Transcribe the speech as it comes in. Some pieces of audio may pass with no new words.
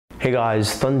Hey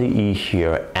guys, Thunder E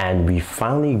here, and we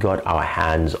finally got our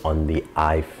hands on the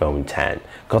iPhone 10.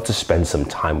 Got to spend some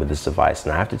time with this device,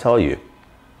 and I have to tell you,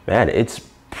 man, it's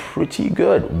pretty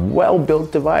good.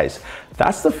 Well-built device.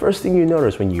 That's the first thing you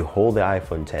notice when you hold the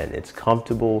iPhone 10. It's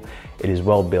comfortable, it is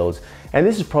well built, and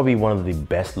this is probably one of the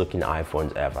best looking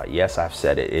iPhones ever. Yes, I've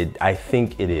said it. I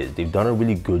think it is. They've done a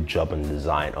really good job on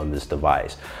design on this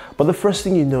device. But the first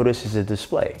thing you notice is the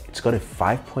display. It's got a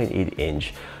 5.8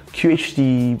 inch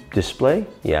QHD display.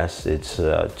 Yes, it's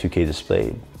a 2K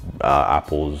display.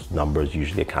 Apple's numbers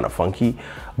usually are kind of funky,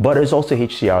 but it's also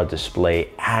HDR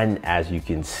display, and as you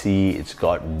can see, it's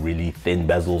got really thin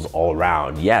bezels all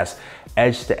around. Yes,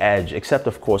 edge to edge, except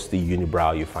of course the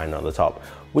unibrow you find on the top,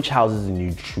 which houses a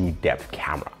new true depth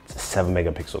camera. It's a 7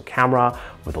 megapixel camera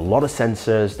with a lot of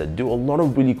sensors that do a lot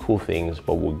of really cool things,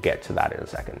 but we'll get to that in a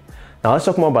second. Now let's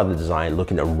talk more about the design.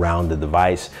 Looking around the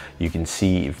device, you can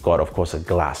see you've got, of course, a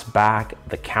glass back.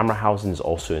 The camera housing is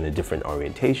also in a different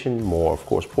orientation, more, of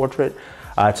course, portrait.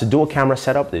 It's a dual camera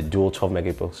setup. The dual 12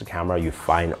 megapixel camera you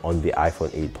find on the iPhone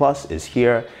 8 Plus is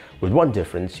here, with one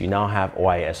difference. You now have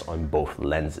OIS on both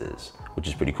lenses, which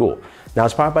is pretty cool. Now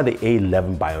it's powered by the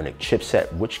A11 Bionic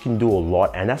chipset, which can do a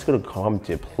lot, and that's going to come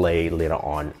to play later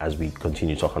on as we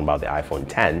continue talking about the iPhone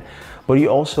 10. But you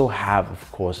also have,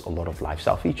 of course, a lot of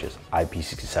lifestyle features.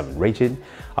 IP67 rated,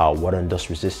 water and dust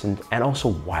resistant, and also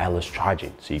wireless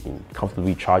charging. So you can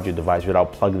comfortably charge your device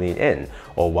without plugging it in,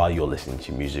 or while you're listening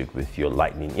to music with your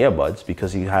lightning earbuds,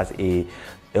 because it has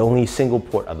only single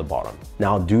port at the bottom.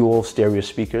 Now dual stereo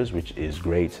speakers, which is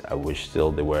great. I wish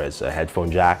still there was a headphone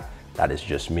jack. That is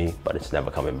just me, but it's never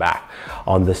coming back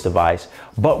on this device.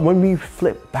 But when we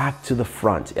flip back to the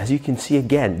front, as you can see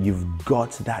again, you've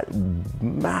got that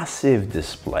massive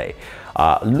display.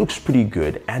 Looks pretty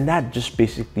good, and that just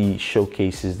basically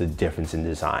showcases the difference in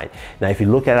design. Now, if you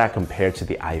look at that compared to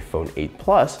the iPhone 8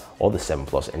 Plus or the 7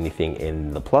 Plus, anything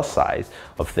in the plus size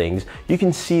of things, you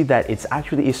can see that it's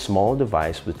actually a smaller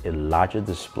device with a larger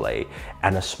display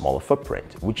and a smaller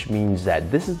footprint, which means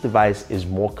that this device is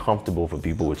more comfortable for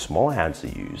people with small hands to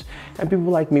use and people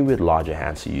like me with larger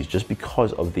hands to use, just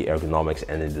because of the ergonomics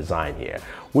and the design here,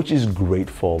 which is great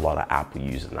for a lot of Apple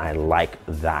users, and I like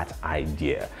that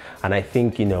idea. And I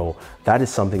think, you know, that is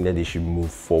something that they should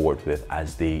move forward with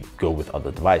as they go with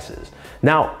other devices.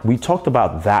 Now, we talked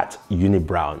about that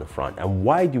unibrow in the front, and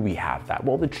why do we have that?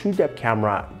 Well, the true depth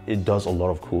camera, it does a lot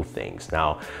of cool things.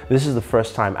 Now, this is the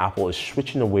first time Apple is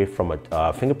switching away from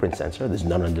a fingerprint sensor. There's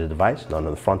none on the device, none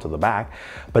on the front or the back,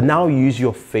 but now use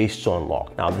your face to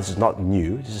unlock. Now, this is not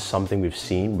new. This is something we've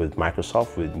seen with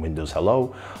Microsoft, with Windows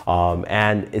Hello,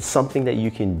 and it's something that you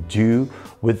can do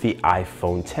with the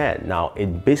iPhone 10. Now,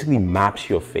 it basically maps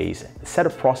your face. The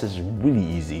setup process is really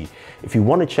easy. If you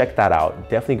want to check that out,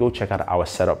 definitely go check out our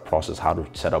setup process, how to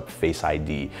set up Face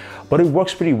ID. But it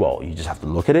works pretty well. You just have to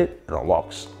look at it, it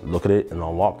unlocks. Look at it, and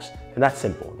unlocks. And that's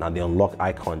simple. Now, the unlock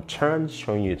icon turns,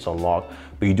 showing you it's unlocked,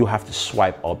 but you do have to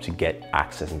swipe up to get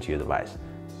access into your device.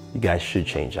 You guys should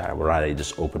change that, or rather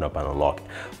just open up and unlock it.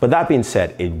 But that being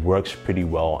said, it works pretty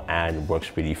well and works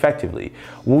pretty effectively.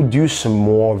 We'll do some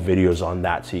more videos on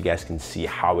that so you guys can see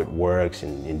how it works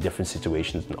in different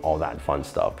situations and all that fun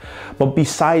stuff. But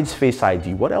besides Face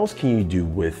ID, what else can you do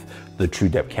with the true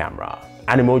depth camera?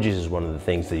 Animojis is one of the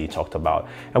things that you talked about,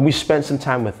 and we spent some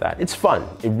time with that. It's fun,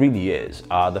 it really is.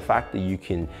 The fact that you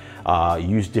can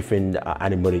use different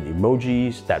animated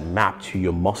emojis that map to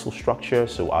your muscle structure,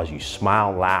 so as you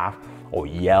smile, laugh, or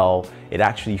yell, it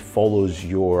actually follows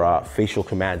your facial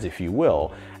commands, if you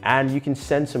will. And you can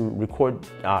record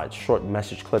short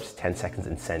message clips, 10 seconds,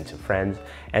 and send to friends.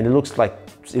 And it looks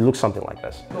something like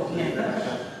this.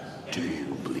 Do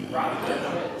you believe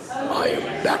that I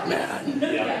am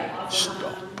Batman?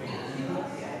 Stop.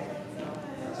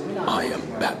 I am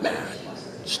Batman.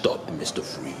 Stop, Mr.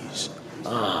 Freeze.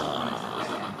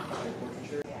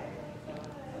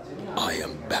 I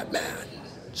am Batman.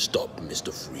 Stop,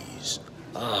 Mr. Freeze.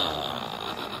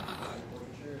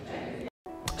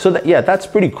 So that's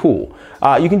pretty cool.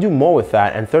 You can do more with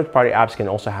that, and third-party apps can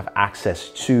also have access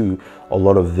to a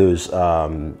lot of those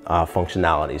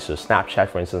functionalities. So Snapchat,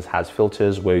 for instance, has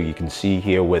filters where you can see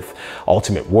here with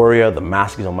Ultimate Warrior, the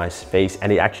mask is on my face,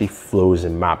 and it actually flows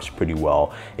and maps pretty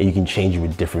well. And you can change it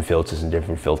with different filters and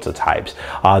different filter types.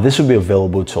 This will be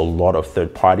available to a lot of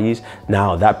third parties.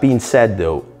 Now, that being said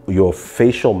though, your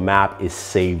facial map is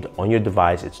saved on your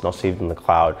device. It's not saved in the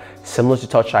cloud. Similar to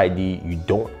Touch ID,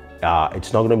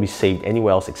 it's not going to be saved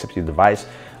anywhere else except your device.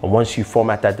 And once you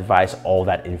format that device, all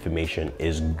that information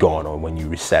is gone. Or when you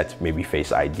reset maybe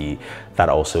Face ID, that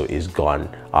also is gone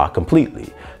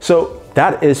completely. So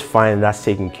that is fine. That's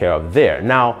taken care of there.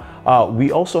 Now,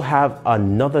 we also have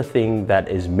another thing that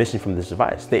is missing from this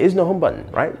device. There is no home button,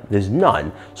 right? There's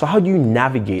none. So how do you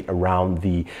navigate around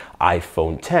the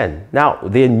iPhone 10? Now,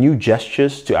 there are new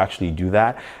gestures to actually do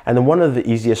that. And then one of the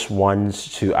easiest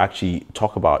ones to actually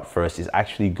talk about first is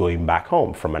actually going back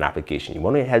home from an application. You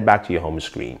want to head back to your home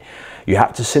screen. You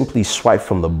have to simply swipe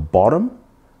from the bottom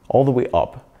all the way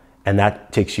up, and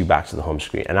that takes you back to the home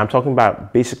screen. And I'm talking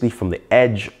about basically from the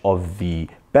edge of the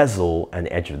bezel and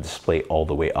edge of the display all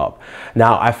the way up.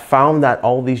 Now, I found that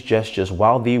all these gestures,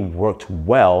 while they worked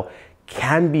well,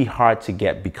 can be hard to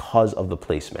get because of the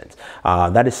placement.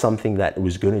 That is something that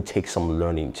was going to take some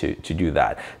learning to do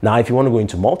that. Now, if you want to go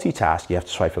into multitask, you have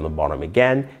to swipe from the bottom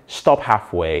again, stop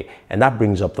halfway, and that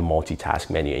brings up the multitask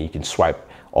menu, and you can swipe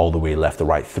all the way left or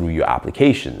right through your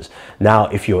applications. Now,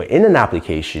 if you're in an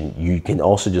application, you can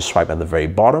also just swipe at the very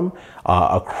bottom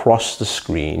across the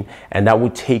screen, and that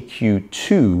would take you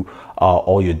to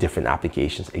all your different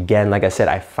applications. Again, like I said,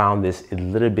 I found this a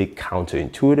little bit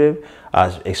counterintuitive,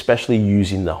 especially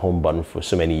using the home button for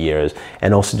so many years,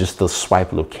 and also just the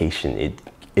swipe location.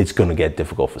 It's going to get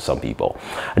difficult for some people.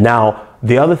 Now,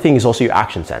 the other thing is also your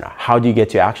action center. How do you get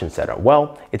to your action center?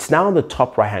 Well, it's now in the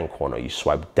top right-hand corner. You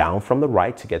swipe down from the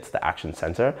right to get to the action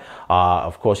center.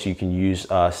 Of course, you can use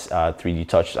 3D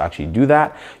Touch to actually do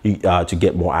that. To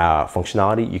get more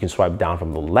functionality, you can swipe down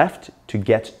from the left to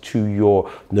get to your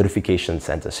notification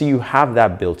center. So you have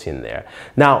that built in there.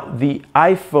 Now, the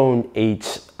iPhone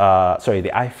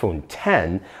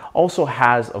 10 also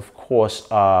has, of course,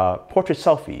 portrait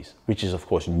selfies, which is of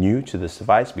course new to this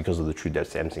device because of the true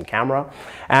depth sensing camera.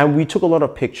 And we took a lot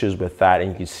of pictures with that,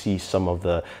 and you can see some of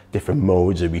the different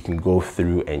modes that we can go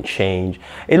through and change.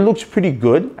 It looks pretty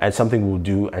good, and something we'll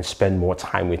do and spend more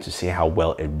time with to see how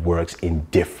well it works in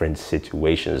different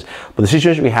situations. But the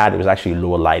situation we had, it was actually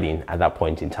lower lighting at that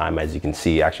point in time. As you can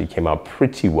see, it actually came out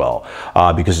pretty well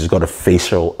because it's got a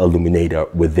facial illuminator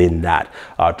within that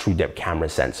true depth camera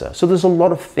sensor. So there's a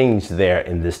lot of things there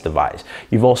in this device.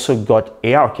 You've also got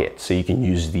AR kit, so you can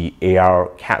use the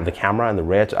the camera and the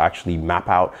rear to actually map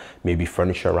out maybe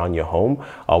furniture around your home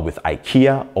with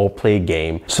IKEA or play a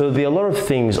game. So there are a lot of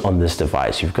things on this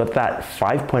device. You've got that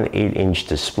 5.8-inch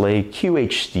display,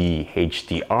 QHD,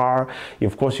 HDR.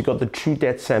 Of course, you've got the true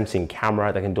depth sensing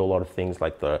camera that can do a lot of things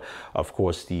like of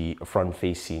course, the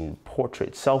front-facing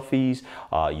portrait selfies.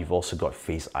 You've also got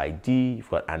Face ID. You've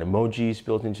got animojis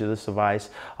built into this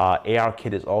device. AR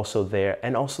kit is also there,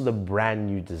 and also the brand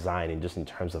new design in just in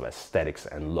terms of aesthetics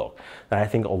and look that I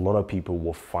think a lot of people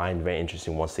will find very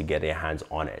interesting once they get their hands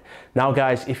on it. Now,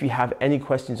 guys, if you have any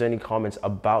questions or any comments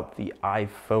about the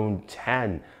iPhone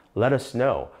 10, let us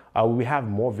know. We have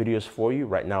more videos for you.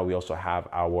 Right now, we also have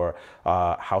our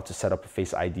how to set up a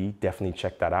Face ID. Definitely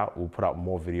check that out. We'll put out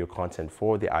more video content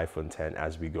for the iPhone 10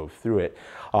 as we go through it.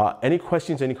 Any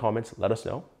questions, any comments, let us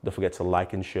know. Don't forget to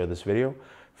like and share this video.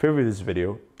 Favorite this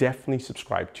video, definitely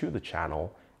subscribe to the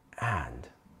channel, and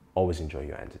always enjoy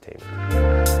your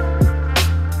entertainment.